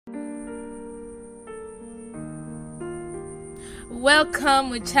Welcome,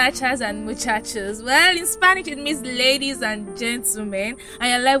 muchachas and muchachos. Well, in Spanish, it means ladies and gentlemen. And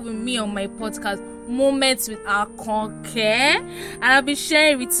you're live with me on my podcast, Moments with Akonke. And I'll be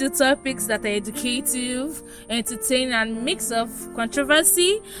sharing with you topics that are educative, entertaining, and mix of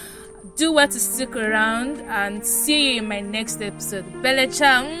controversy. Do well to stick around and see you in my next episode.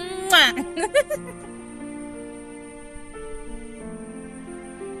 Belecha. Mwah.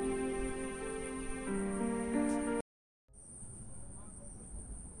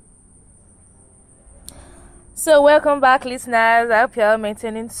 So welcome back, listeners. I hope you're all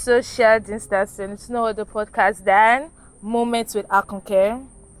maintaining social distancing. It's no other podcast than Moments with Akonke.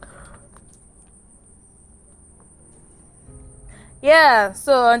 Yeah,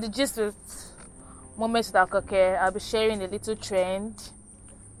 so on the gist with Moments with Akonke, I'll be sharing a little trend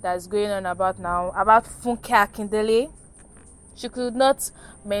that's going on about Funke Akindele. She could not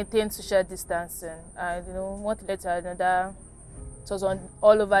maintain social distancing, and one to let her another. It was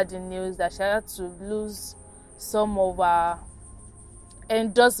all over the news that she had to lose some of our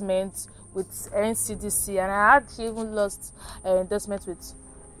endorsements with NCDC, and she even lost endorsement with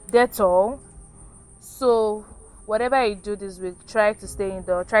Dettol. So whatever you do this week, try to stay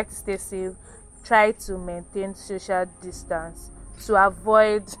indoors, try to stay safe, try to maintain social distance to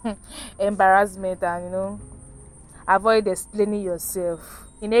avoid embarrassment and avoid explaining yourself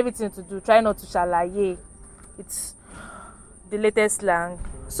in everything to do. Try not to shalaye. It's the latest slang.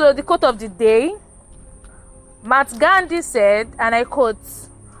 So the quote of the day, Mahatma Gandhi said, and I quote,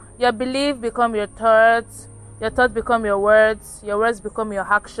 "Your belief become your thoughts become your words become your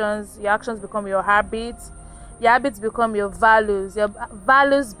actions become your habits become your values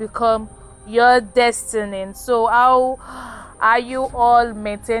become your destiny." So how are you all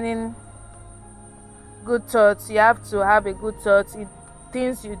maintaining good thoughts? You have to have a good thought in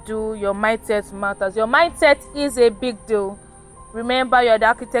things you do. Your mindset matters. Your mindset is a big deal. Remember, you're the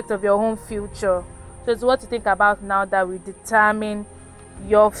architect of your own future. So it's what you think about now that will determine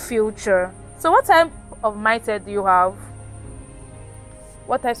your future. So what type of mindset do you have?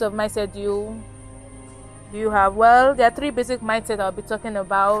 What types of mindset do you have? Well, there are 3 basic mindsets I'll be talking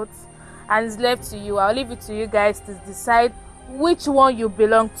about, and it's left to you. I'll leave it to you guys to decide which one you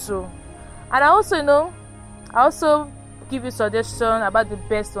belong to. And I also give you suggestion about the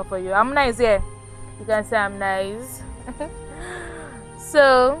best one for you. I'm nice here. You can say I'm nice.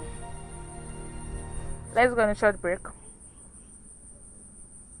 So let's go on a short break.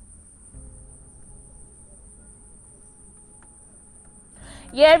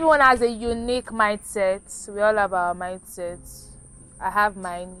 Yeah, everyone has a unique mindset. We all have our mindsets. I have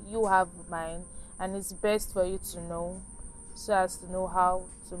mine, you have mine, and it's best for you to know so as to know how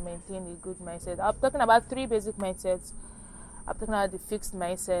to maintain a good mindset. I'm talking about 3 basic mindsets. I'm talking about the fixed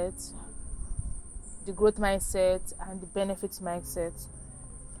mindset, the growth mindset, and the benefits mindset.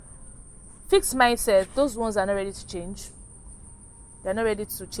 Fixed mindset, those ones are not ready to change. They're not ready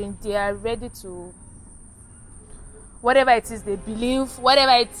to change. They are ready to whatever it is they believe,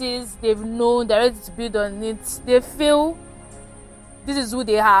 whatever it is they've known, they're ready to build on it. They feel this is who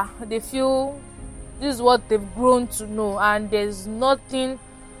they are. They feel this is what they've grown to know, and there's nothing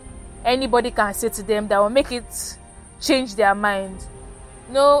anybody can say to them that will make it change their mind.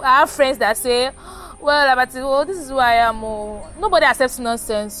 I have friends that say, well, this is who I am. Nobody accepts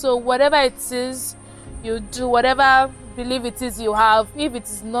nonsense. So whatever it is you do, whatever belief it is you have, if it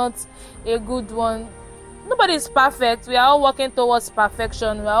is not a good one, nobody is perfect. We are all working towards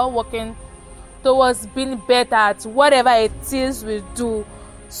perfection. We are all working towards being better at whatever it is we do.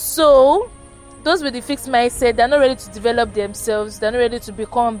 So those with the fixed mindset, they're not ready to develop themselves. They're not ready to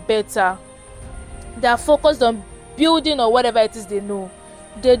become better. They are focused on building or whatever it is they know.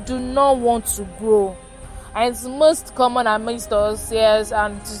 They do not want to grow, and it's most common amongst us, yes,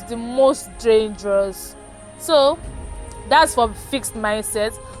 and it's the most dangerous. So that's for fixed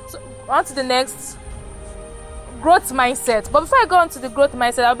mindset. So on to the next, growth mindset. But before I go on to the growth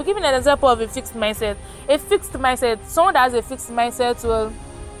mindset, I'll be giving an example of a fixed mindset. A fixed mindset, someone that has a fixed mindset will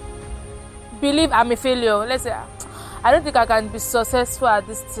believe I'm a failure. Let's say, I don't think I can be successful at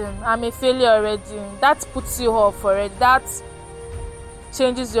this thing. I'm a failure already. That puts you off already. That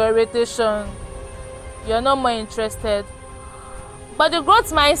changes your orientation. You're not more interested. But the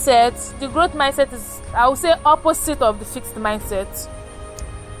growth mindset is, I would say, opposite of the fixed mindset.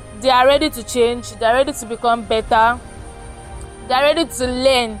 They are ready to change. They are ready to become better. They are ready to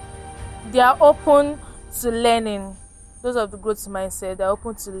learn. They are open to learning. Those of the growth mindset, they are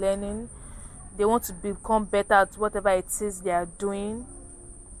open to learning. They want to become better at whatever it is they are doing.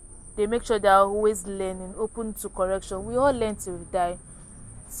 They make sure they are always learning, open to correction. We all learn till we die.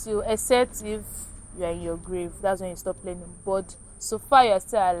 Except if you are in your grave. That's when you stop learning. But so far you're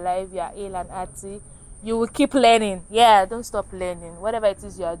still alive, you are ill and hearty, you will keep learning. Yeah, don't stop learning. Whatever it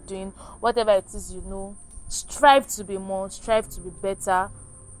is you are doing, whatever it is you know, strive to be more, strive to be better,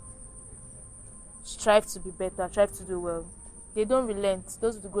 strive to be better, strive to do well. They don't relent.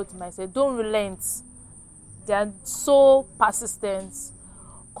 Those with the growth mindset don't relent. They are so persistent.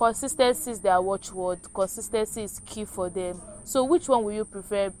 Consistency is their watchword. Consistency is key for them. So which one will you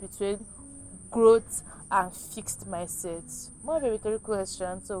prefer between growth and fixed mindset? More of a rhetorical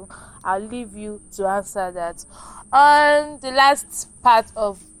question, so I'll leave you to answer that. On the last part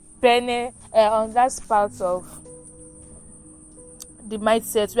of last part of the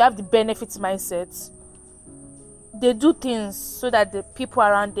mindset, we have the benefit mindset. They do things so that the people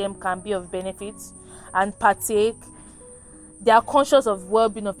around them can be of benefit and partake. They are conscious of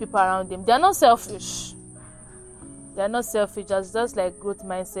well-being of people around them. They are not selfish. Just like growth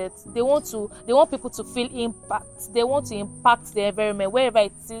mindset. They want people to feel impact. They want to impact the environment wherever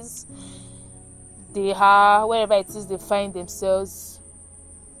it is they are, wherever it is they find themselves.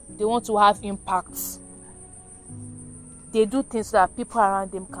 They want to have impact. They do things so that people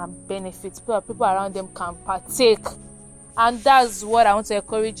around them can benefit, people around them can partake. And that's what I want to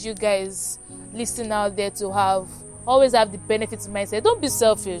encourage you guys listening out there to have. Always have the benefits mindset. Don't be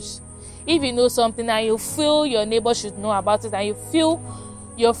selfish. If you know something and you feel your neighbor should know about it and you feel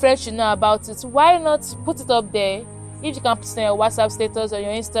your friend should know about it, why not put it up there? If you can put it on your WhatsApp status or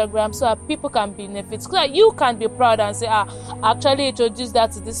your Instagram so that people can benefit, so that you can be proud and say, I actually introduced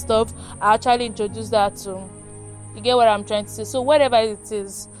that to this stuff, I actually introduced that to. You get what I'm trying to say? So whatever it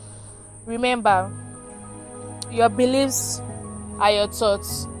is, remember, your beliefs are your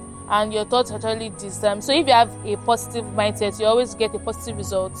thoughts, and your thoughts actually discern. So if you have a positive mindset, you always get a positive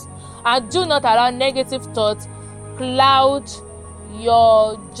result. And do not allow negative thoughts cloud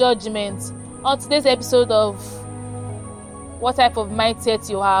your judgment. On today's episode of what type of mindset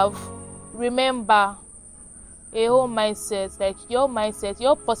you have, remember, a whole mindset, like your mindset,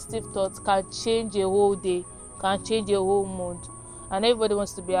 your positive thoughts can change a whole day, can change your whole mood. And everybody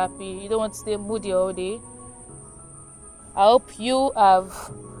wants to be happy. You don't want to stay moody all day. I hope you have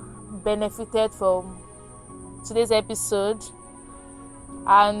benefited from today's episode,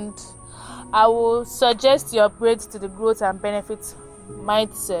 and I will suggest you upgrade to the growth and benefit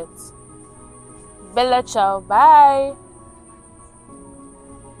mindset. Bella ciao, bye.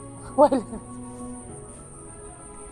 Well